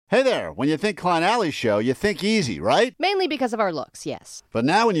Hey there, when you think Klein Alley Show, you think easy, right? Mainly because of our looks, yes. But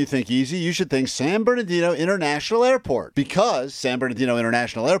now when you think easy, you should think San Bernardino International Airport. Because San Bernardino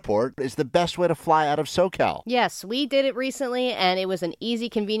International Airport is the best way to fly out of SoCal. Yes, we did it recently, and it was an easy,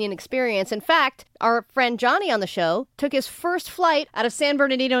 convenient experience. In fact, our friend Johnny on the show took his first flight out of San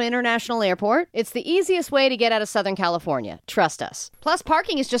Bernardino International Airport. It's the easiest way to get out of Southern California. Trust us. Plus,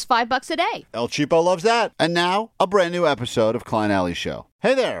 parking is just $5 a day. El Cheapo loves that. And now, a brand new episode of Klein Alley Show.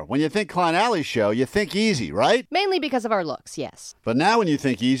 Hey there, when you think Klein Alley Show, you think easy, right? Mainly because of our looks, yes. But now when you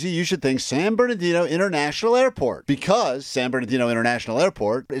think easy, you should think San Bernardino International Airport. Because San Bernardino International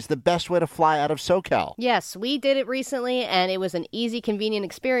Airport is the best way to fly out of SoCal. Yes, we did it recently, and it was an easy, convenient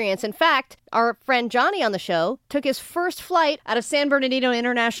experience. In fact, our friend Johnny on the show took his first flight out of San Bernardino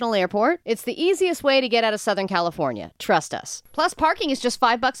International Airport. It's the easiest way to get out of Southern California. Trust us. Plus, parking is just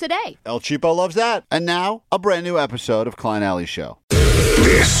 $5 a day. El Cheapo loves that. And now, a brand new episode of Klein Alley Show.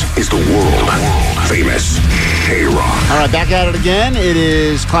 This is the world-famous K-Rock. All right, back at it again. It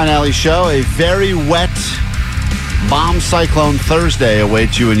is Klein Alley Show. A very wet bomb cyclone Thursday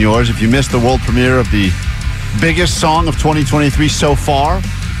awaits you and yours. If you missed the world premiere of the biggest song of 2023 so far,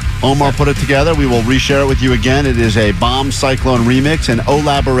 Omar put it together. We will reshare it with you again. It is a bomb cyclone remix, an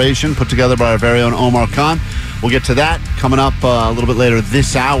elaboration put together by our very own Omar Khan. We'll get to that coming up a little bit later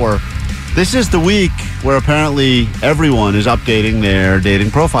this hour. This is the week where apparently everyone is updating their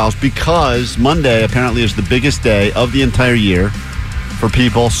dating profiles because Monday apparently is the biggest day of the entire year for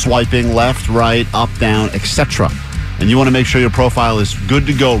people swiping left, right, up, down, etc. And you want to make sure your profile is good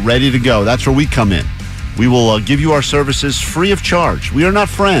to go, ready to go. That's where we come in. We will give you our services free of charge. We are not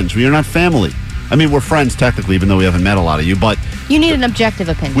friends. We are not family. I mean, we're friends technically, even though we haven't met a lot of you, but you need an objective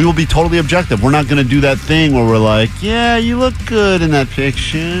opinion. We will be totally objective. We're not going to do that thing where we're like, yeah, you look good in that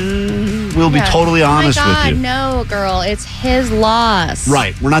picture. We'll be totally honest with you. No, girl, it's his loss.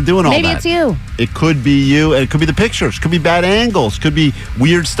 Right. We're not doing all that. Maybe it's you. It could be you, and it could be the pictures. It could be bad angles. It could be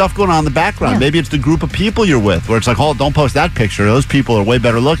weird stuff going on in the background. Yeah. Maybe it's the group of people you're with where it's like, oh, don't post that picture. Those people are way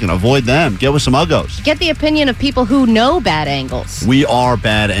better looking. Avoid them. Get with some uggos. Get the opinion of people who know bad angles. We are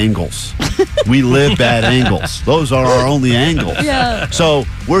bad angles. We live bad angles. Those are our only angles. Yeah. So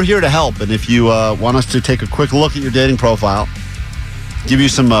we're here to help. And if you want us to take a quick look at your dating profile, give you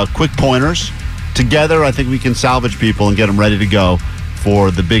some quick pointers, together I think we can salvage people and get them ready to go for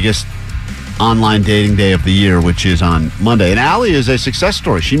the biggest online dating day of the year, which is on Monday. And Allie is a success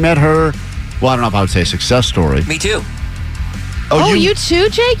story. She met her, well, I don't know if I would say success story. Me too. Oh, you too,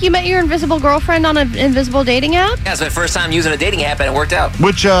 Jake? You met your invisible girlfriend on an invisible dating app? Yeah, it's my first time using a dating app, and it worked out.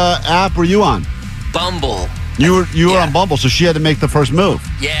 Which app were you on? Bumble. You were on Bumble, so she had to make the first move.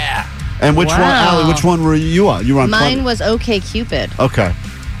 Yeah. And which one, Allie, which one were you on? You were on Mine was OkCupid. Okay.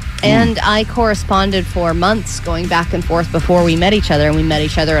 And I corresponded for months going back and forth before we met each other, and we met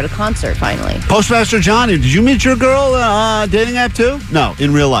each other at a concert finally. Postmaster Johnny, did you meet your girl dating app too? No,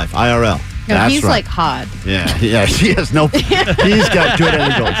 in real life, IRL. No, That's he's right. like hot. Yeah, she has no... He's got good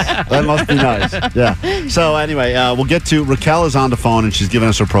angles. That must be nice. Yeah. So anyway, we'll get to... Raquel is on the phone, and she's giving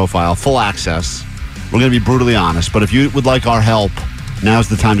us her profile, full access. We're going to be brutally honest, but if you would like our help, now's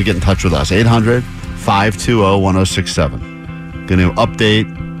the time to get in touch with us. 800-520-1067. Going to update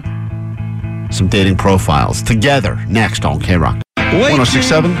some dating profiles together next on K-Rock.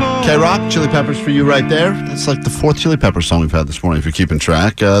 1067, K-Rock, Chili Peppers for you right there. That's like the fourth Chili Pepper song we've had this morning, if you're keeping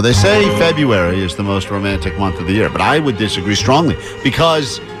track. They say February is the most romantic month of the year, but I would disagree strongly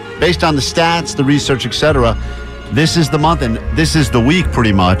because based on the stats, the research, etc., this is the month and this is the week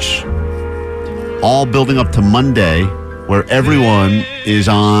pretty much, all building up to Monday, where everyone is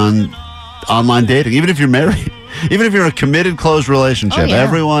on online dating, even if you're married. Even if you're in a committed, closed relationship,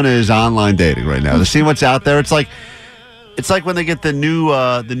 everyone is online dating right now to see what's out there. It's like when they get the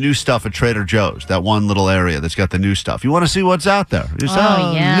new stuff at Trader Joe's, that one little area that's got the new stuff. You want to see what's out there. New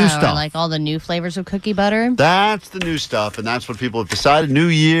stuff. Or like all the new flavors of cookie butter. That's the new stuff, and that's what people have decided. New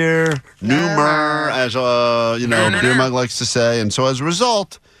year, newer, as Beer Mug likes to say. And so as a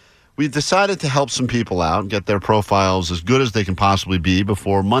result, we've decided to help some people out and get their profiles as good as they can possibly be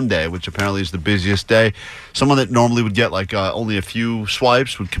before Monday, which apparently is the busiest day. Someone that normally would get like only a few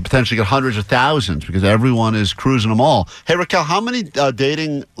swipes could potentially get hundreds of thousands because everyone is cruising them all. Hey, Raquel, how many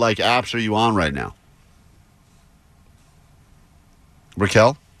dating apps are you on right now?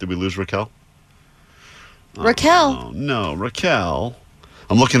 Raquel? Did we lose Raquel? Raquel. Oh, no, Raquel.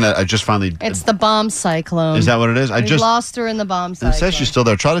 I'm looking at, I just finally... It's the bomb cyclone. Is that what it is? We lost her in the bomb cyclone. It says she's still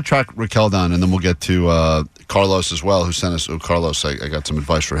there. Try to track Raquel down, and then we'll get to Carlos as well, who sent us... Carlos, I got some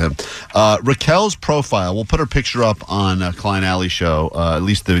advice for him. Raquel's profile, we'll put her picture up on Klein Alley Show, at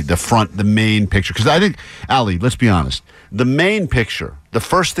least the front, the main picture. Because I think, Allie, let's be honest, the main picture the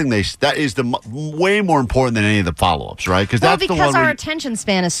first thing that is way more important than any of the follow-ups, right? Because that's the one our attention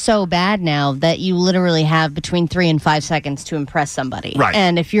span is so bad now that you literally have between 3 and 5 seconds to impress somebody. Right.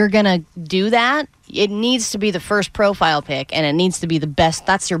 And if you're going to do that, it needs to be the first profile pic, and it needs to be the best.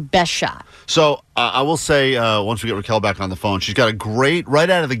 That's your best shot. So I will say, once we get Raquel back on the phone, she's got a great, right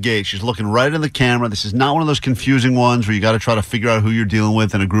out of the gate, she's looking right in the camera. This is not one of those confusing ones where you got to try to figure out who you're dealing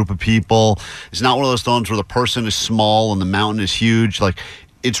with in a group of people. It's not one of those ones where the person is small and the mountain is huge. Like,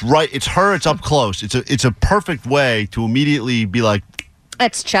 it's right, it's her, it's up close. It's a perfect way to immediately be like...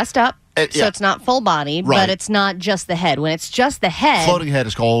 It's chest up. Yeah. So it's not full body, Right. but it's not just the head. When it's just the head... Floating head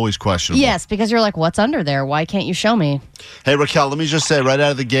is always questionable. Yes, because you're like, what's under there? Why can't you show me? Hey, Raquel, let me just say right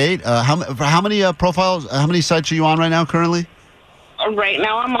out of the gate, how many profiles, how many sites are you on right now currently? Right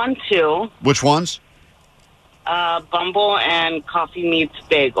now I'm on 2. Which ones? Bumble and Coffee Meets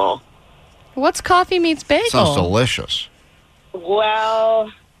Bagel. What's Coffee Meets Bagel? Sounds delicious. Well,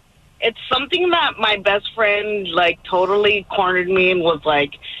 it's something that my best friend, like, totally cornered me and was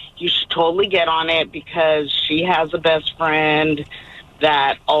like, you should totally get on it because she has a best friend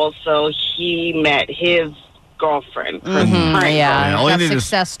that also he met his girlfriend. Yeah, all you got need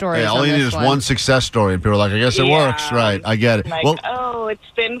success stories. all on you need this is one success story, and people are like, I guess it works. Right, I get it. Like, oh, it's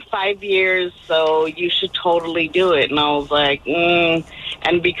been 5 years, so you should totally do it. And I was like, And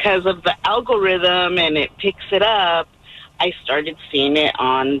because of the algorithm and it picks it up, I started seeing it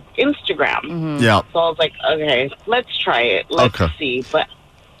on Instagram. Yeah. So I was like, okay, let's try it. Let's see. But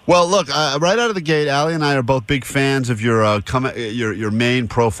well, look, right out of the gate, Allie and I are both big fans of your main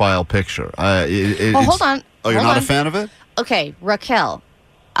profile picture. Hold on. Oh, you're not a fan of it? Okay, Raquel,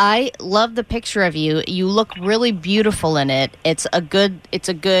 I love the picture of you. You look really beautiful in it. It's a good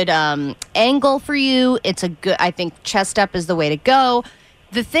angle for you. I think chest up is the way to go.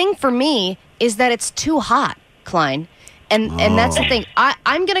 The thing for me is that it's too hot, Klein. And that's the thing.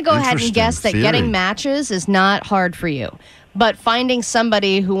 I'm going to go ahead and guess that getting matches is not hard for you. But finding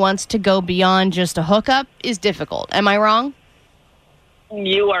somebody who wants to go beyond just a hookup is difficult. Am I wrong?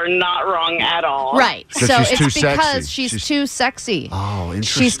 you are not wrong at all. Right. So So she's too it's because sexy. she's too sexy. Oh,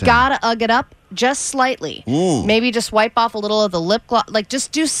 interesting. She's got to ugg it up just slightly. Ooh. Maybe just wipe off a little of the lip gloss. Like,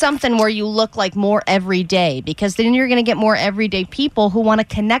 just do something where you look like more everyday, because then you're going to get more everyday people who want to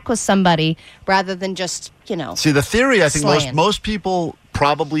connect with somebody rather than just, See, the theory, I think slaying. most people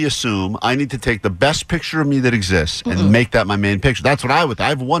probably assume I need to take the best picture of me that exists and make that my main picture. That's what I would. I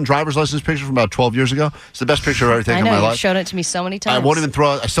have one driver's license picture from about 12 years ago. It's the best picture I've ever taken I in know, my you've life. shown it to me so many times. I won't even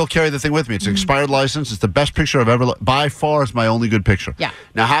throw it. I still carry the thing with me. It's an expired license. It's the best picture I've ever looked. By far, it's my only good picture. Yeah.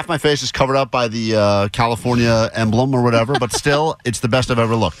 Now, half my face is covered up by the California emblem or whatever, but still, it's the best I've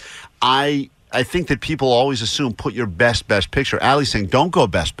ever looked. I think that people always assume put your best picture. Allie's saying don't go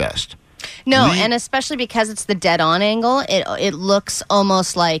best. No, and especially because it's the dead-on angle, it looks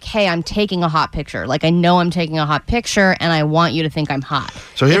almost like, hey, I'm taking a hot picture. Like, I know I'm taking a hot picture, and I want you to think I'm hot.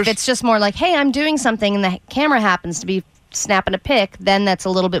 So if it's just more like, hey, I'm doing something, and the camera happens to be snapping a pic, then that's a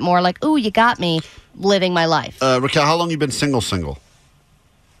little bit more like, ooh, you got me living my life. Raquel, how long you been single?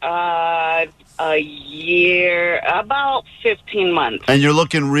 A year, about 15 months. And you're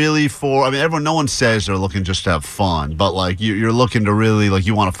looking really for, no one says they're looking just to have fun, but like you're looking to really, like,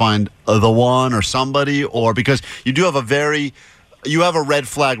 you want to find the one or somebody, or because you do have you have a red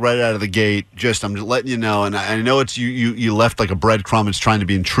flag right out of the gate. I'm just letting you know, and I know it's you left like a breadcrumb. It's trying to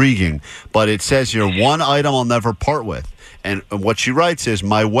be intriguing, but it says here, one item I'll never part with. And what she writes is,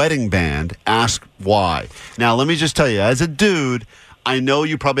 my wedding band, ask why. Now, let me just tell you, as a dude, I know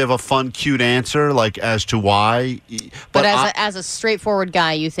you probably have a fun, cute answer, like, as to why. But as a straightforward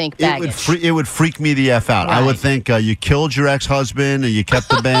guy, you think baggage. It would freak me the F out. Right. I would think you killed your ex-husband and you kept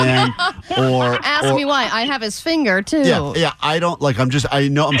the band. Ask me why. I have his finger, too. Yeah, I don't, like, I'm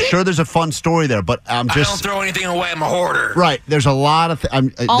sure there's a fun story there, but I don't throw anything away. I'm a hoarder. Right. There's a lot of...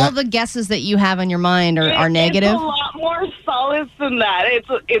 All the guesses that you have in your mind are negative. It's a lot more solace than that.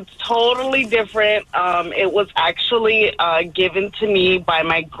 It's totally different. It was actually given to me by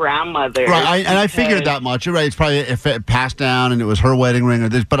my grandmother. Right, and I figured that much. You're right. It's probably if it passed down and it was her wedding ring or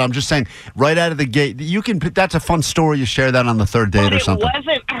this. But I'm just saying, right out of the gate, that's a fun story. You share that on the third date or something. It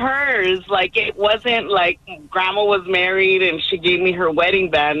wasn't hers. Like, it wasn't like grandma was married and she gave me her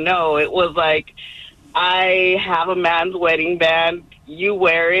wedding band. No, it was like, I have a man's wedding band. You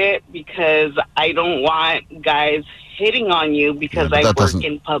wear it because I don't want guys hitting on you because I work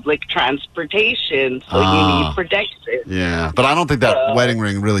in public transportation, so you need protection. Yeah, but I don't think that wedding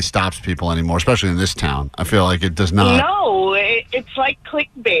ring really stops people anymore, especially in this town. I feel like it does not. No, it's like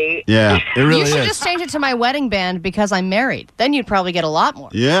clickbait. Yeah, it really is. You should just change it to my wedding band because I'm married. Then you'd probably get a lot more.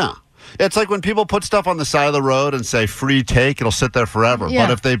 Yeah. It's like when people put stuff on the side of the road and say free take, it'll sit there forever. Yeah.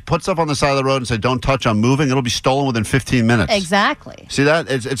 But if they put stuff on the side of the road and say don't touch, I'm moving, it'll be stolen within 15 minutes. Exactly. See that?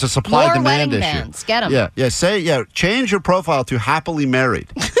 It's a More supply-demand wedding issue. bands. Get 'em. Yeah. Change your profile to happily married.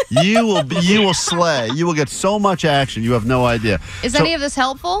 You will slay. You will get so much action. You have no idea. Is any of this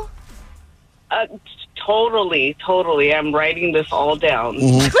helpful? Totally. I'm writing this all down.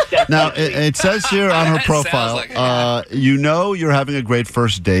 Now, it says here on her profile, like you're having a great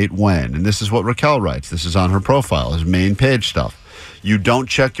first date when, and this is what Raquel writes. This is on her profile, his main page stuff. You don't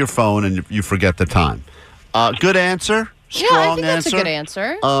check your phone and you forget the time. Good answer. Strong I think that's answer. a good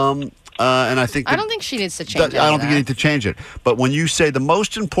answer. And I think I don't think she needs to change it. I don't think you need to change it. But when you say the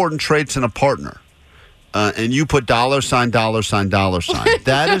most important traits in a partner, and you put $sign,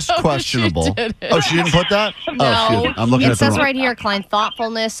 that is questionable. She didn't put that? No. Oh, excuse me. I'm looking It at the says wrong. right here, Klein,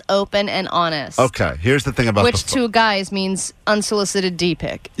 thoughtfulness, open, and honest. Okay, here's the thing about Which to guys means unsolicited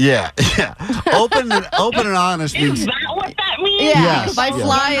D-pic. Yeah. Open and honest Is means. that what that means? Yeah, Yes, my yes.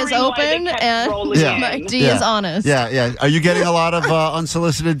 fly is Wondering why they open kept and rolling Yeah. my in. D is honest. Yeah. Are you getting a lot of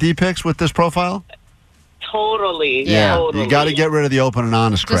unsolicited D-pics with this profile? Totally. Yeah. Totally. You got to get rid of the open and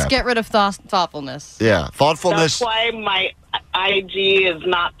honest crap. Just get rid of thoughtfulness. Yeah, thoughtfulness. That's why my IG is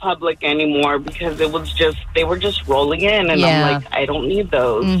not public anymore because they were just rolling in, and Yeah. I'm like, I don't need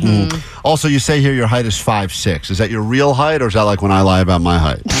those. Also, you say here your height is 5'6". Is that your real height, or is that like when I lie about my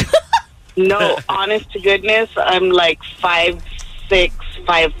height? No, honest to goodness, I'm like 5'6",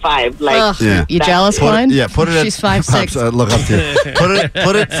 5'5". Like, Ugh, Yeah. you jealous, Klein? Put it. She's 5'6". Look up to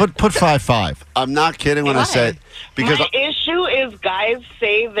you. Put 5'5". I'm not kidding when I say it because my issue is guys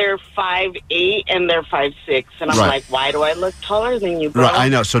say they're 5'8" and they're 5'6", and I'm Right. like, why do I look taller than you, bro? right. I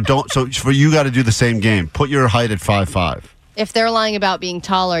know. So for you got to do the same game. Put your height at 5'5". If they're lying about being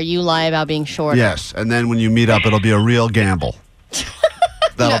taller, you lie about being shorter. Yes, and then when you meet up, it'll be a real gamble.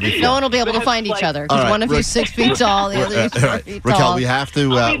 That'll be fun. No one will be able to find each other All because right, one of you's 6 feet tall, the other is 4 feet tall. Raquel, we have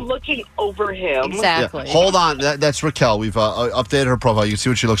to. I'll be looking over him. Exactly. Yeah. Hold on. That's Raquel. We've updated her profile. You can see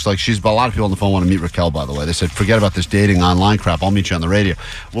what she looks like. A lot of people on the phone want to meet Raquel, by the way. They said, forget about this dating online crap. I'll meet you on the radio.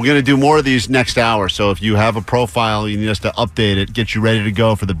 We're going to do more of these next hour. So if you have a profile, you need us to update it, get you ready to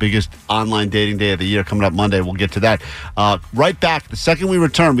go for the biggest online dating day of the year coming up Monday. We'll get to that. Right back. The second we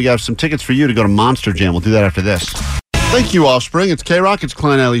return, we got some tickets for you to go to Monster Jam. We'll do that after this. Thank you, Offspring. It's K-Rock. It's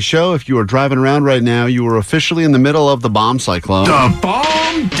Klein Alley Show. If you are driving around right now, you are officially in the middle of the bomb cyclone. The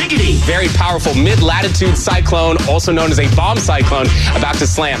bomb diggity. Very powerful mid-latitude cyclone, also known as a bomb cyclone, about to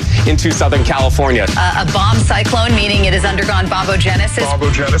slam into Southern California. A bomb cyclone, meaning it has undergone bombogenesis.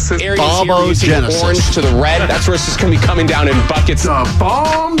 Bombogenesis. Areas here where you see the Bombogenesis. orange to the red, that's where it's just going to be coming down in buckets. The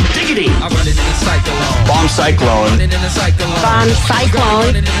bomb diggity. I run it in the cyclone. Bomb cyclone. Run it in the cyclone. Bomb cyclone.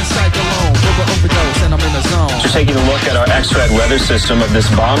 Run it in the cyclone. Overdose and I'm in the zone. Just taking a look at our X-Red weather system of this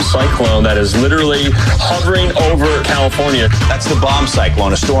bomb cyclone that is literally hovering over California. That's the bomb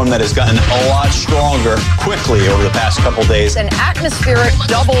cyclone, a storm that has gotten a lot stronger quickly over the past couple days. An atmospheric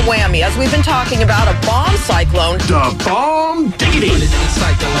double whammy. As we've been talking about, a bomb cyclone. The bomb diggity. Run it in the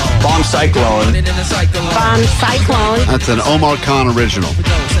cyclone. Bomb cyclone. Run it in the cyclone. Bomb cyclone. That's an Omar Khan original.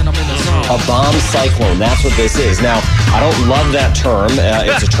 Overdose and I'm in the zone. A bomb cyclone, that's what this is. Now, I don't love that term.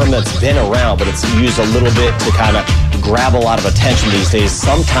 It's a term that's been around, but it's used a little bit to kind of grab a lot of attention these days,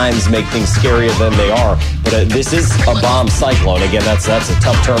 sometimes make things scarier than they are. But this is a bomb cyclone. Again, that's a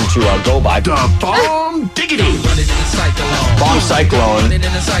tough term to go by. The bomb diggity. Run it in the cyclone. Bomb cyclone. Run it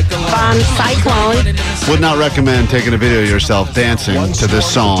in the cyclone. Bomb cyclone. Run it in the cyclone. Would not recommend taking a video of yourself dancing One to this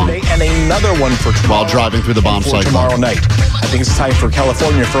storm song for today and another one for tomorrow. while driving through the bomb for cyclone. tomorrow night. I think it's time for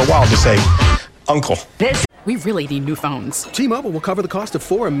California for a while to say, Uncle. We really need new phones. T-Mobile will cover the cost of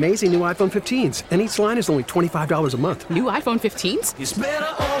 4 amazing new iPhone 15s, and each line is only $25 a month. New iPhone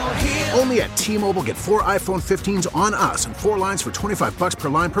 15s? Only at T-Mobile, get 4 iPhone 15s on us and 4 lines for $25 per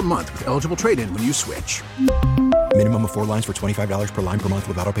line per month with eligible trade-in when you switch. Minimum of 4 lines for $25 per line per month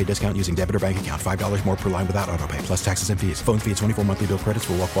with autopay discount using debit or bank account. $5 more per line without autopay, plus taxes and fees. Phone fee at 24 monthly bill credits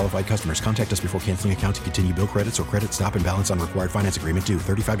for well-qualified customers. Contact us before canceling account to continue bill credits or credit stop and balance on required finance agreement due.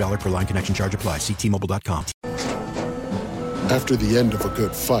 $35 per line connection charge applies. See T-Mobile.com. After the end of a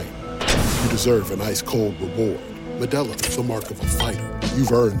good fight, you deserve an ice-cold reward. Modelo is the mark of a fighter.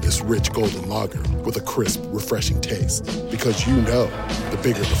 You've earned this rich golden lager with a crisp, refreshing taste. Because you know, the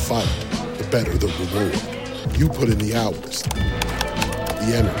bigger the fight, the better the reward. You put in the hours,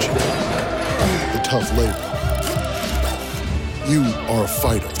 the energy, the tough labor. You are a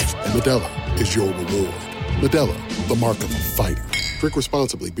fighter, and Modelo is your reward. Modelo, the mark of a fighter. Drink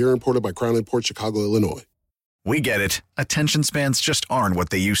responsibly. Beer imported by Crown Imports, Chicago, Illinois. We get it. Attention spans just aren't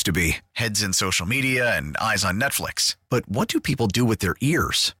what they used to be. Heads in social media and eyes on Netflix. But what do people do with their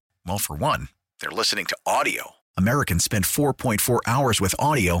ears? Well, for one, they're listening to audio. Americans spend 4.4 hours with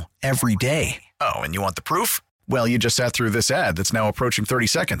audio every day. Oh, and you want the proof? Well, you just sat through this ad that's now approaching 30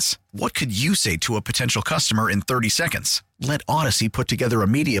 seconds. What could you say to a potential customer in 30 seconds? Let Odyssey put together a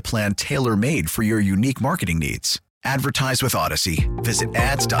media plan tailor-made for your unique marketing needs. Advertise with Odyssey. Visit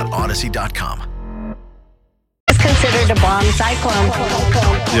ads.odyssey.com. It's considered a bomb cyclone.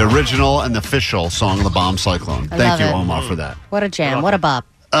 The original and the official song of the bomb cyclone. I Thank you, love it. Omar, for that. What a jam. What a bop.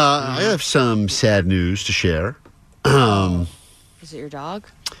 I have some sad news to share. Is it your dog?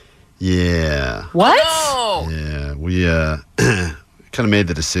 Yeah. What? Yeah, we kind of made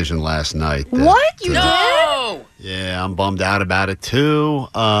the decision last night. What? You did? Yeah, I'm bummed out about it, too.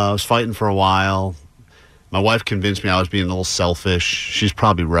 I was fighting for a while. My wife convinced me I was being a little selfish. She's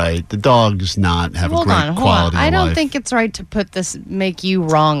probably right. The dog does not have a great quality I of don't life. think it's right to make you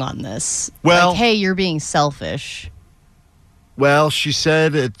wrong on this. Well- like, hey, you're being selfish. Well, she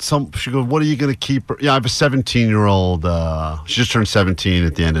said she goes, what are you going to keep her? Yeah, I have a 17-year-old. She just turned 17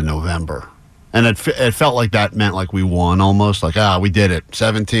 at the end of November. And it felt like that meant like we won almost. Like, we did it.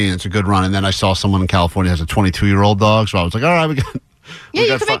 17, it's a good run. And then I saw someone in California has a 22-year-old dog. So I was like, all right, we got Yeah,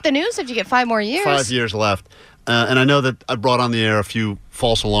 you could make the news if you get 5 more years. 5 years left. And I know that I brought on the air a few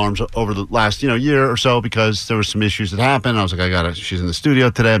false alarms over the last year or so because there were some issues that happened. I was like, she's in the studio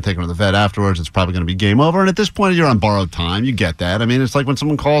today. I'm taking her to the vet afterwards. It's probably going to be game over. And at this point, you're on borrowed time. You get that. I mean, it's like when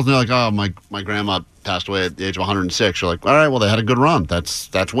someone calls and they're like, oh, my grandma passed away at the age of 106. You're like, all right, well, they had a good run.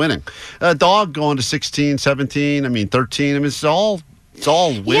 That's winning. Dog going to 16, 17, 13. I mean, it's all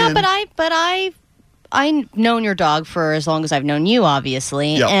win. Yeah, but I've known your dog for as long as I've known you,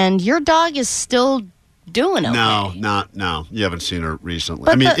 obviously. Yep. And your dog is still doing okay. No. You haven't seen her recently.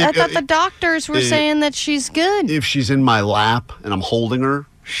 But I thought the doctors were saying that she's good. If she's in my lap and I'm holding her,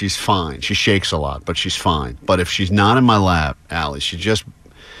 she's fine. She shakes a lot, but she's fine. But if she's not in my lap, Allie, she just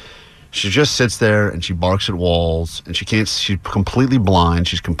sits there and she barks at walls and she's completely blind.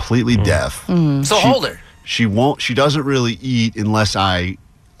 She's completely deaf. So hold her. She doesn't really eat unless I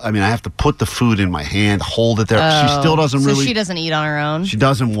have to put the food in my hand, hold it there. She still doesn't really. So she doesn't eat on her own? She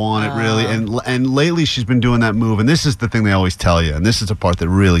doesn't want it really. And lately she's been doing that move. And this is the thing they always tell you. And this is the part that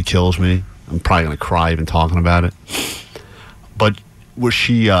really kills me. I'm probably going to cry even talking about it. But where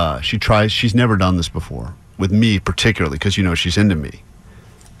she tries, she's never done this before. With me particularly, because, she's into me.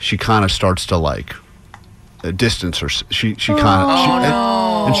 She kind of starts to like distance her. She kind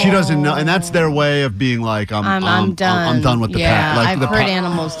of, and she doesn't know, and that's their way of being like, I'm done. I'm done with the pet. Like I've heard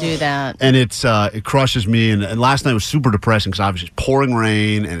animals do that, and it crushes me. And last night was super depressing because obviously it's pouring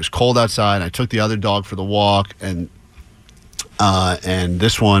rain and it's cold outside. And I took the other dog for the walk, and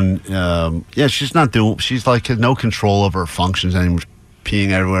this one, she's not doing. She's like has no control over her functions anymore.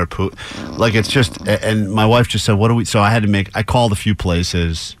 Peeing everywhere, like it's just. And my wife just said, "What do we?" So I called a few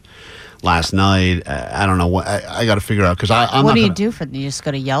places last night. I don't know what I got to figure out because I'm. What do you do for? You just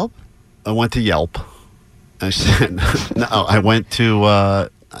go to Yelp? I went to Yelp. I said no. I went to. I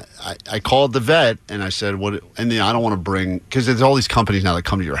called the vet and I said what? And I don't want to bring because there's all these companies now that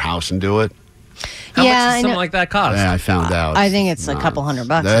come to your house and do it. How much does something like that cost? Yeah, I found out. I think it's a couple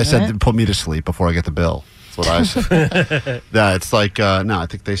 $100. I said put me to sleep before I get the bill. That's what I said. Yeah, it's like I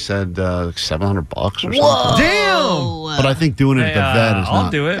think they said $700 or something. Whoa! Damn! But I think doing it at the vet is I'll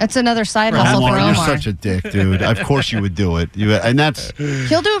not. do it. That's another side hustle for Omar. You're such a dick, dude. Of course you would do it. And that's.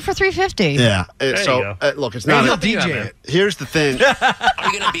 He'll do it for $350. Yeah. you So look, it's not. He'll DJ it. Here's the thing.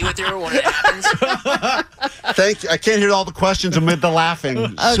 Are you gonna be with her when it happens? Thank you. I can't hear all the questions amid the laughing.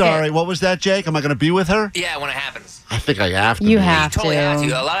 Okay. Sorry. What was that, Jake? Am I going to be with her? Yeah, when it happens. I think I have to. You be. have Totally to. have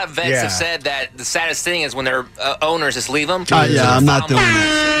to. A lot of vets have said that the saddest thing is when their owners just leave them. Yeah, I'm not doing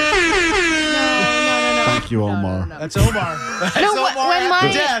that. Thank you, Omar. That's Omar.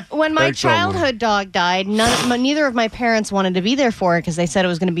 When my Thanks, childhood dog died, neither of my parents wanted to be there for it because they said it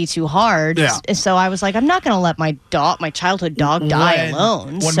was going to be too hard. Yeah. So I was like, I'm not going to let my childhood dog die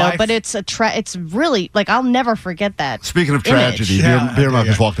alone. But it's really like I'll never forget that. Speaking of image. tragedy, Beer Mug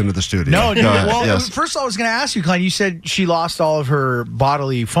just walked into the studio. No, Go ahead. well, Yes. first of all, I was going to ask you, Klein, you said she lost all of her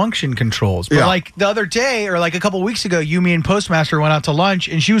bodily function controls. But Yeah. like the other day, or like a couple weeks ago, me and Postmaster went out to lunch,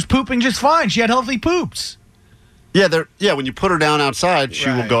 and she was pooping just fine. She had healthy poops. Yeah, when you put her down outside, she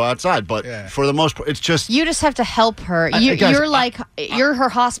will go outside. But for the most part, it's just. You just have to help her. You're her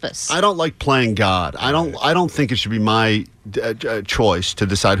hospice. I don't like playing God. I don't think it should be my choice to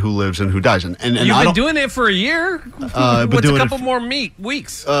decide who lives and who dies. And You've been doing it for a year. What's a couple more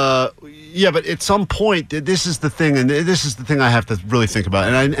weeks? Yeah, but at some point, this is the thing, and this is the thing I have to really think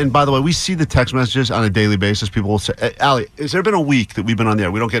about. And by the way, we see the text messages on a daily basis. People will say, Allie, has there been a week that we've been on the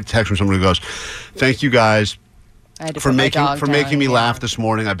air? We don't get a text from someone who goes, thank you guys. I had to for put my making dog down, making me yeah. laugh this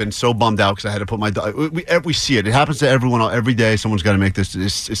morning. I've been so bummed out because I had to put my dog. We see it. It happens to everyone every day. Someone's got to make this.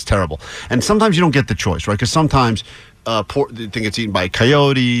 It's terrible. And sometimes you don't get the choice, right? Because sometimes the thing gets eaten by a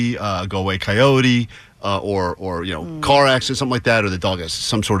coyote, go away coyote, or car accident, something like that, or the dog has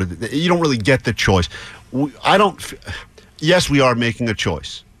some sort of. You don't really get the choice. Yes, we are making a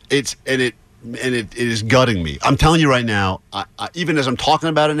choice. It is gutting me. I'm telling you right now. Even as I'm talking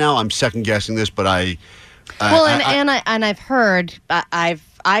about it now, I'm second guessing this, but I've heard.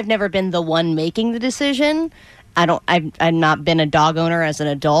 I've never been the one making the decision. I've not been a dog owner as an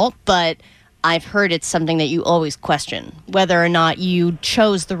adult, but I've heard it's something that you always question whether or not you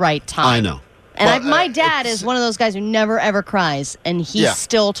chose the right time. I know. And my dad is one of those guys who never ever cries, and he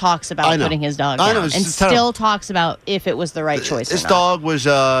still talks about putting his dog down, and still talks about if it was the right choice. This dog was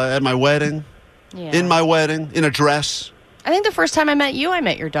at my wedding, in my wedding, in a dress. I think the first time I met you, I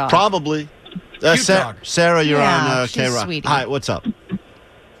met your dog. Probably. Sarah, you're on K-Rock. Sweetie. Hi, what's up?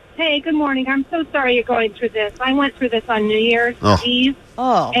 Hey, good morning. I'm so sorry you're going through this. I went through this on New Year's Eve.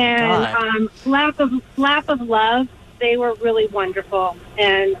 Oh, and Lap of Love, they were really wonderful.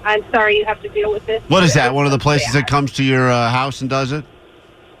 And I'm sorry you have to deal with this. What is that? One of the places that comes to your house and does it?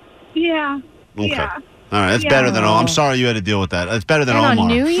 Yeah. Okay. Yeah. All right, that's better than I'm sorry you had to deal with that. That's better than and Omar. on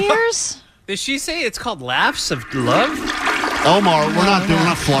New Year's? Did she say it's called Laughs of Love? Omar, we're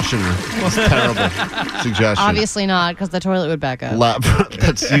not flushing her. It's a terrible suggestion. Obviously not, because the toilet would back up.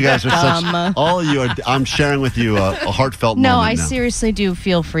 You guys are such. All of you are. I'm sharing with you a heartfelt No, moment I now. seriously do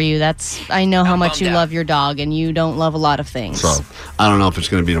feel for you. I know how much you love your dog, and you don't love a lot of things. So I don't know if it's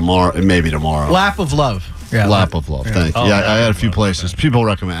going to be tomorrow. It may be tomorrow. Lap of Love. Yeah, Lap of Love. Thank you. Yeah, I had a few places. People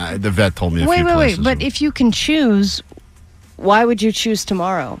recommend. The vet told me a few places. Wait. But if you can choose, why would you choose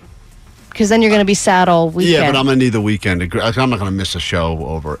tomorrow? Because then you're going to be sad all weekend. Yeah, but I'm going to need the weekend. I'm not going to miss a show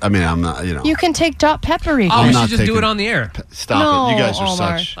over. I mean, I'm not, You can take Dot Peppery. Oh, you should just do it on the air. Stop it. You guys are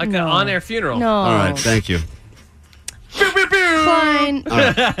such. Like an on-air funeral. No. All right, thank you. Fine. All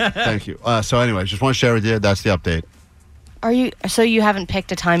right, thank you. So anyway, just want to share with you, that's the update. So you haven't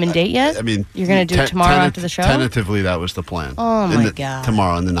picked a time and date yet? I mean, you're going to do it tomorrow after the show? Tentatively, that was the plan. Oh, my God.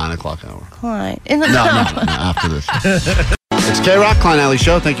 Tomorrow in the 9 o'clock hour. Fine. No, after this. It's K-Rock, Klein Alley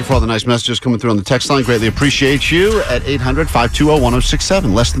Show. Thank you for all the nice messages coming through on the text line. Greatly appreciate you at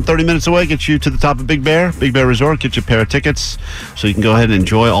 800-520-1067. Less than 30 minutes away. Get you to the top of Big Bear Resort. Get you a pair of tickets so you can go ahead and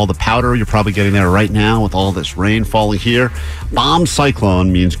enjoy all the powder you're probably getting there right now with all this rain falling here. Bomb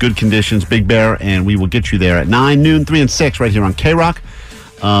cyclone means good conditions, Big Bear, and we will get you there at 9, noon, 3, and 6 right here on K-Rock.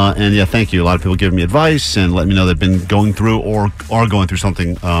 And yeah, thank you. A lot of people giving me advice and letting me know they've been going through or are going through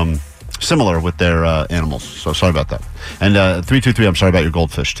something similar with their animals. So sorry about that. And 323, I'm sorry about your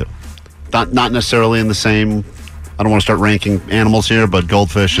goldfish too. Not necessarily in the same. I don't want to start ranking animals here, but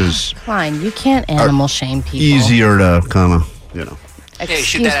goldfish is Fine, you can't animal shame people. easier to kind of, Yeah, you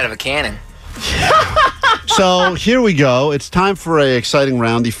shoot that out of a cannon. So here we go. It's time for an exciting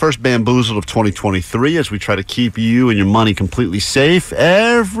round, the first Bamboozled of 2023, as we try to keep you and your money completely safe.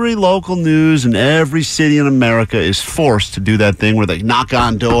 Every local news in every city in America is forced to do that thing where they knock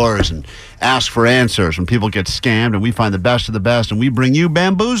on doors and ask for answers when people get scammed, and we find the best of the best, and we bring you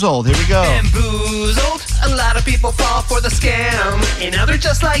Bamboozled. Here we go. Bamboozled, a lot of people fall for the scam, and now they're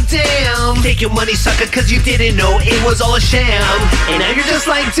just like, damn. Take your money, sucker, because you didn't know it was all a sham, and now you're just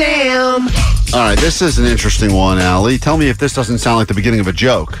like, damn. All right, this is an interesting one, Allie. Tell me if this doesn't sound like the beginning of a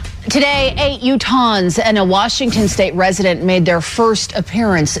joke. Today, 8 Utahns and a Washington state resident made their first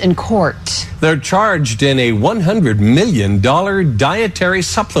appearance in court. They're charged in a $100 million dietary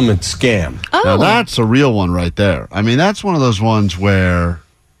supplement scam. Oh. Now, that's a real one right there. I mean, that's one of those ones where,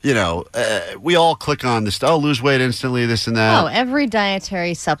 we all click on this, lose weight instantly, this and that. Oh, every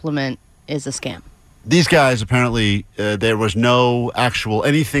dietary supplement is a scam. These guys, apparently, there was no actual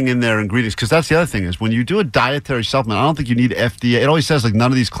anything in their ingredients. Because that's the other thing is when you do a dietary supplement, I don't think you need FDA. It always says, none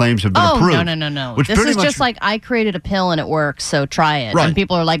of these claims have been approved. Oh, no. This is just like, I created a pill and it works, so try it. Right. And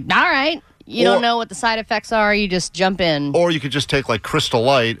people are like, all right. You don't know what the side effects are. You just jump in. Or you could just take like Crystal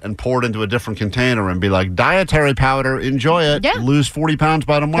Light and pour it into a different container and be like, dietary powder, enjoy it. Yeah. Lose 40 pounds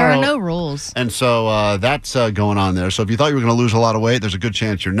by tomorrow. There are no rules. And so that's going on there. So if you thought you were going to lose a lot of weight, there's a good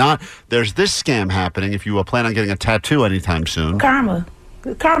chance you're not. There's this scam happening if you plan on getting a tattoo anytime soon. Karma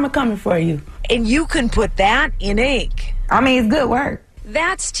coming for you. And you can put that in ink. I mean, it's good work.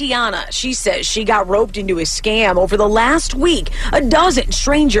 That's Tiana. She says she got roped into a scam over the last week. A dozen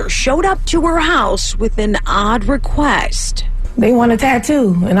strangers showed up to her house with an odd request. They want a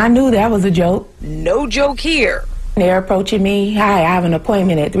tattoo, and I knew that was a joke. No joke here. They're approaching me. Hi, I have an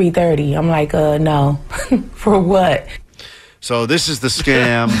appointment at 3:30. I'm like, no. For what? So this is the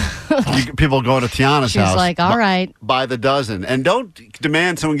scam. People going to Tiana's house. She's like, all right. By the dozen. And don't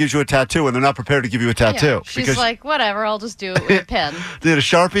demand someone gives you a tattoo when they're not prepared to give you a tattoo. She's like, whatever, I'll just do it with a pen. Need a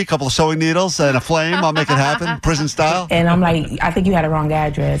Sharpie, a couple of sewing needles, and a flame. I'll make it happen, prison style. And I'm like, I think you had a wrong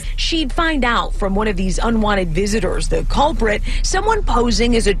address. She'd find out from one of these unwanted visitors, the culprit, someone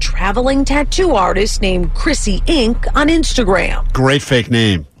posing as a traveling tattoo artist named Chrissy Inc. on Instagram. Great fake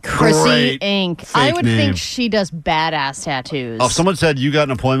name. Chrissy Inc. I would name. think she does badass tattoos. Oh, if someone said you got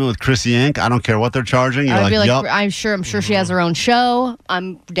an appointment with Chrissy Inc., I don't care what they're charging. You're I'd be like, yup. I'm sure she has her own show.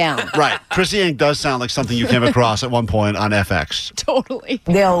 I'm down. Right. Chrissy Inc. does sound like something you came across at one point on FX. Totally.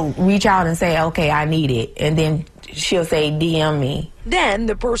 They'll reach out and say, okay, I need it. And then she'll say, DM me. Then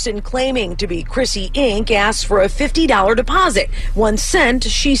the person claiming to be Chrissy Inc. asks for a $50 deposit. Once sent,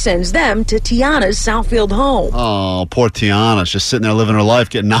 she sends them to Tiana's Southfield home. Oh, poor Tiana's just sitting there living her life,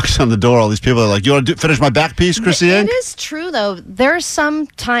 getting knocks on the door. All these people are like, you want to finish my back piece, Chrissy Inc.? It is true, though. There's some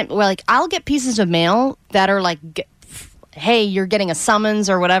time where, like, I'll get pieces of mail that are like, hey, you're getting a summons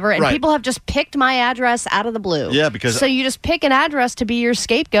or whatever, and Right. people have just picked my address out of the blue. Yeah, because- So you just pick an address to be your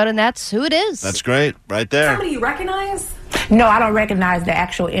scapegoat, and that's who it is. That's great. Right there. Somebody you recognize? No, I don't recognize the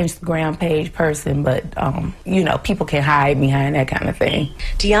actual Instagram page person, but, people can hide behind that kind of thing.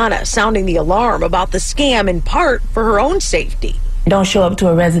 Tiana sounding the alarm about the scam in part for her own safety. Don't show up to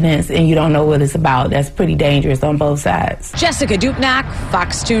a residence and you don't know what it's about. That's pretty dangerous on both sides. Jessica Dupnack,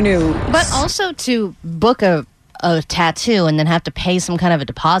 Fox 2 News. But also to book a tattoo and then have to pay some kind of a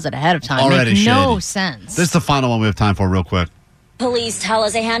deposit ahead of time Already makes no shady. sense. This is the final one we have time for real quick. Police tell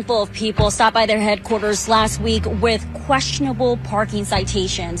us a handful of people stopped by their headquarters last week with questionable parking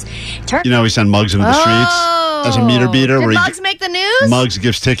citations. You know, we send Muggs into the streets as a meter beater. Did where Muggs make the news? Muggs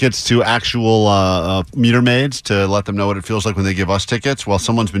gives tickets to actual meter maids to let them know what it feels like when they give us tickets. Well,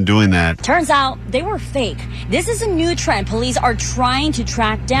 someone's been doing that. Turns out they were fake. This is a new trend police are trying to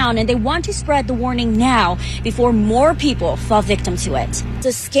track down, and they want to spread the warning now before more people fall victim to it. The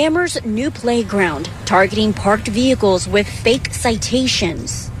scammer's new playground, targeting parked vehicles with fake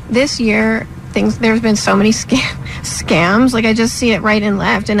citations. This year, there's been so many scams. Like, I just see it right and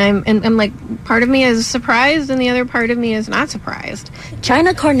left, and I'm like, part of me is surprised and the other part of me is not surprised.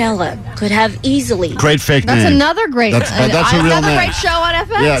 China Carnella could have easily. Great fake name. That's another great. That's a real another name. great show on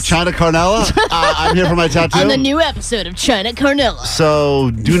FX. Yeah, China Carnella. I'm here for my tattoo. On the new episode of China Carnella.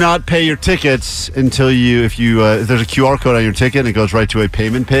 So do not pay your tickets until if there's a QR code on your ticket and it goes right to a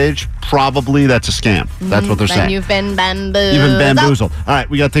payment page. Probably that's a scam. That's what they're Then saying. you've been bamboozled. You've been bamboozled. All right,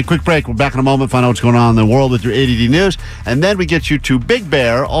 we got to take a quick break. We're back in a moment, find out what's going on in the world with your ADD News. And then we get you to Big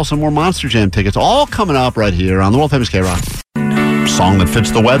Bear, also more Monster Jam tickets, all coming up right here on the world-famous K-Rock. Song that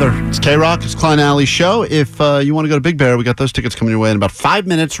fits the weather. It's K-Rock. It's Klein Alley Show. If you want to go to Big Bear, we got those tickets coming your way in about 5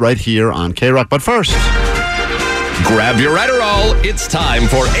 minutes right here on K-Rock. But first, Grab your Adderall. It's time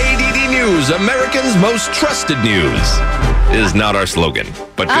for ADD News, Americans' most trusted news. Is not our slogan,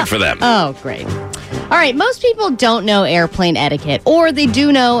 but good for them. Oh, great. All right, most people don't know airplane etiquette, or they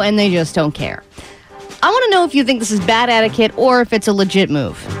do know and they just don't care. I want to know if you think this is bad etiquette or if it's a legit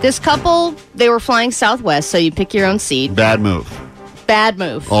move. This couple, they were flying Southwest, so you pick your own seat. bad move. Bad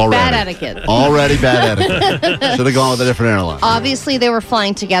move. Already. Bad etiquette. Already bad etiquette. Should have gone with a different airline. Obviously, they were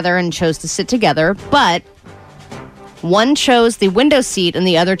flying together and chose to sit together, but one chose the window seat and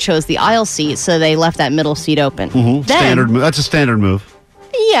the other chose the aisle seat, so they left that middle seat open. Mm-hmm. Standard move. That's a standard move.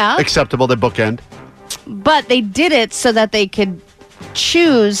 Yeah. Acceptable. They bookend. But they did it so that they could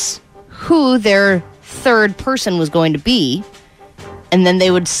choose who their third person was going to be, and then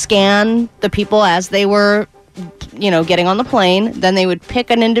they would scan the people as they were, getting on the plane. Then they would pick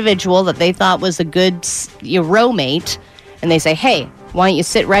an individual that they thought was a good row mate, and they say, hey, why don't you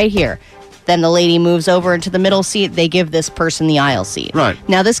sit right here? Then the lady moves over into the middle seat. They give this person the aisle seat. Right.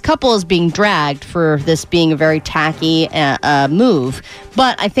 Now, this couple is being dragged for this being a very tacky move,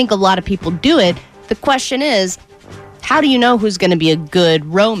 but I think a lot of people do it. The question is, how do you know who's going to be a good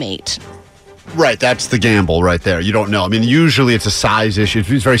row mate? Right, that's the gamble right there. You don't know. I mean, usually it's a size issue.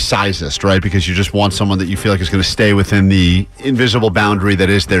 It's very sizist, right? Because you just want someone that you feel like is going to stay within the invisible boundary that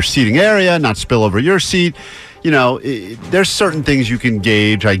is their seating area, not spill over your seat. There's certain things you can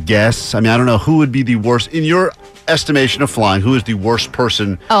gauge, I guess. I mean, I don't know who would be the worst, in your estimation of flying, who is the worst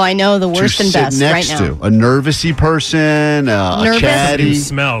person? Oh, I know the worst and best next right now. to? A nervousy person, a chatty.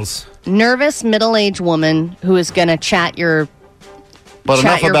 Smells. Nervous middle-aged woman who is going to chat your... But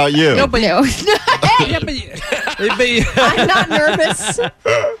enough about you. No. Yeah, but I'm not nervous.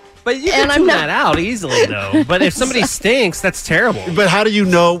 But you And can I'm tune not- that out easily, though. But if somebody stinks, that's terrible. But how do you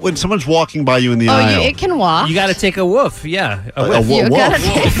know when someone's walking by you in the aisle? it can walk. You got to take a woof. Yeah, a A whiff. wo- You gotta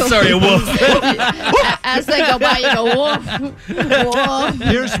woof. take a Sorry, a woof. As they go by, you go, woof.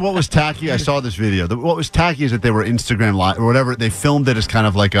 Here's what was tacky. I saw this video. What was tacky is that they were Instagram live or whatever. They filmed it as kind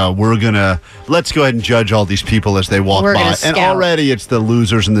of like let's go ahead and judge all these people as they walk We're by. gonna And scout. already it's the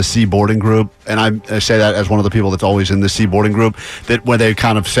losers in the Sea boarding group. And I say that as one of the people that's always in the Sea boarding group, that when they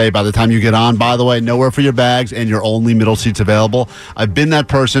kind of say by the time you get on, by the way, nowhere for your bags and your only middle seats available. I've been that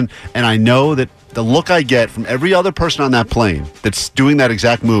person, and I know that the look I get from every other person on that plane that's doing that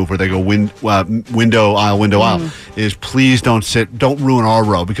exact move where they go window aisle, is please don't ruin our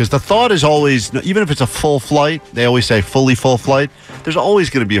row. Because the thought is always, even if it's a full flight, they always say fully full flight, there's always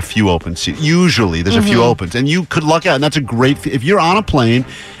going to be a few open seats. Usually there's a few opens, and you could luck out, and that's a great, if you're on a plane,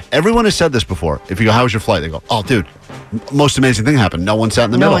 everyone has said this before. If you go, how was your flight? They go, oh, dude, most amazing thing happened. No one sat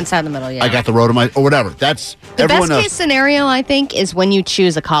in the middle. No one sat in the middle, yeah. I got the row to my, or whatever. That's, The everyone best case scenario, I think, is when you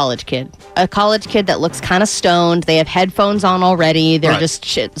choose a college kid. A college kid that looks kind of stoned. They have headphones on already. They're Right. just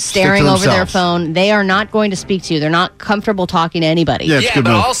staring over their themselves. phone. They are not going to speak to you. They're not comfortable talking to anybody. Yeah, it's Yeah, good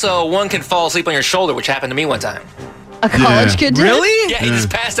but move. also one can fall asleep on your shoulder, which happened to me one time. A college kid did? Really? Yeah, he just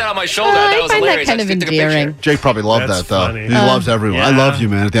passed out on my shoulder. I That was find that hilarious. kind I of took a picture. endearing. Jake probably loved That's that, though. funny. He loves everyone. I yeah. love you,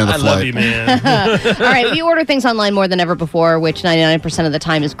 man, at the end of I the flight. love you, man. All right, we order things online more than ever before, which 99% of the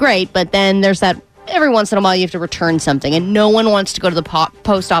time is great, but then there's that every once in a while you have to return something, and no one wants to go to the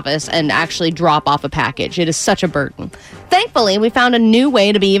post office and actually drop off a package. It is such a burden. Thankfully, we found a new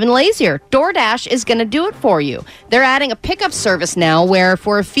way to be even lazier. DoorDash is going to do it for you. They're adding a pickup service now where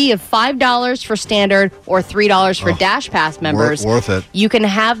for a fee of $5 for standard or $3 for Dash Pass members, worth it. you can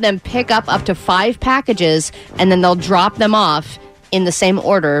have them pick up to 5 packages, and then they'll drop them off in the same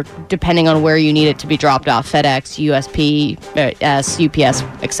order, depending on where you need it to be dropped off. FedEx, UPS,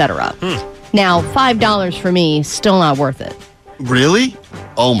 etc. Now, $5 for me, still not worth it. Really?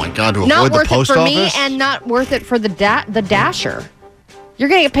 Oh, my God, to Not avoid the worth it post for office? me, and not worth it for the Dasher. You're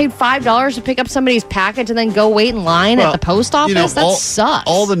going to get paid $5 to pick up somebody's package and then go wait in line at the post office? You know, that sucks.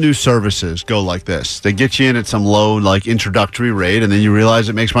 All the new services go like this. They get you in at some low, introductory rate, and then you realize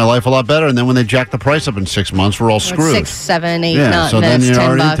it makes my life a lot better. And then when they jack the price up in 6 months, we're all screwed. 6, 7, 8, Yeah, so then it's you're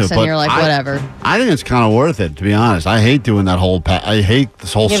already $10, into it. and But you're like, I- whatever. I think it's kind of worth it, to be honest. I hate doing that whole I hate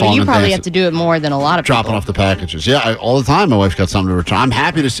this whole Yeah, song but you and probably dance. have to do it more than a lot of Dropping people. off the packages. Yeah, all the time my wife's got something to return. I'm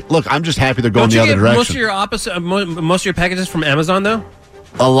happy to see. Look, I'm just happy they're going Don't the you other get most of direction. your most of your packages from Amazon though?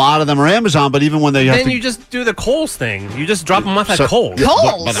 A lot of them are Amazon, but even when they have Then to... you just do the Kohl's thing. You just drop them off at So- Kohl's. Yeah,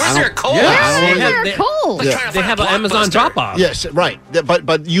 Kohl's? but I Where's don't- there a Kohl's? Yeah, I Where's don't there know. a Kohl's? Yeah. They have an Amazon Blockbuster. drop off. Yes, right.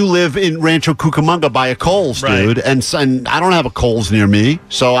 But you live in Rancho Cucamonga by a Kohl's, Right. dude, and I don't have a Kohl's near me,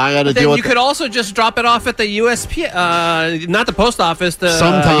 so I got to Then deal you with could also just drop it off at the USP, not the post office. The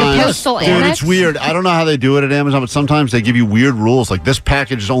sometimes. Postal Dude, Annex? it's weird. I don't know how they do it at Amazon, but sometimes they give you weird rules, like this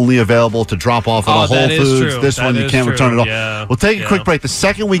package is only available to drop off at Oh, a Whole that is Foods. true. This That one you is can't true. return it all. Yeah. We'll take a quick break. The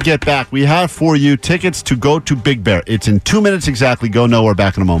second we get back, we have for you tickets to go to Big Bear. It's in 2 minutes exactly. Go nowhere.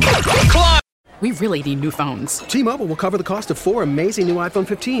 Back in a moment. We really need new phones. T-Mobile will cover the cost of 4 amazing new iPhone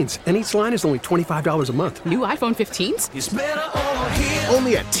 15s, and each line is only $25 a month. New iPhone 15s?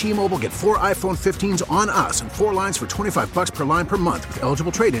 Only at T-Mobile, get 4 iPhone 15s on us and 4 lines for $25 per line per month with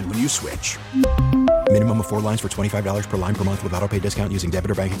eligible trade-in when you switch. Minimum of 4 lines for $25 per line per month with autopay discount using debit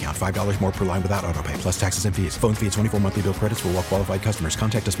or bank account. $5 more per line without autopay, plus taxes and fees. Phone fee at 24 monthly bill credits for well-qualified customers.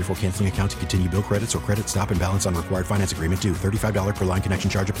 Contact us before canceling account to continue bill credits or credit stop and balance on required finance agreement due. $35 per line connection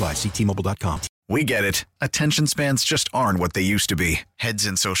charge applies. See T-Mobile.com. We get it. Attention spans just aren't what they used to be. Heads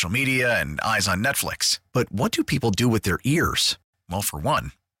in social media and eyes on Netflix. But what do people do with their ears? Well, for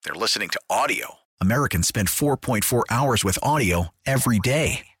one, they're listening to audio. Americans spend 4.4 hours with audio every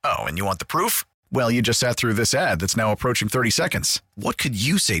day. Oh, and you want the proof? Well, you just sat through this ad that's now approaching 30 seconds. What could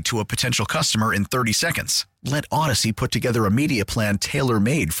you say to a potential customer in 30 seconds? Let Odyssey put together a media plan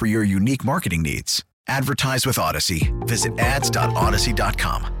tailor-made for your unique marketing needs. Advertise with Odyssey. Visit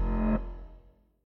ads.odyssey.com.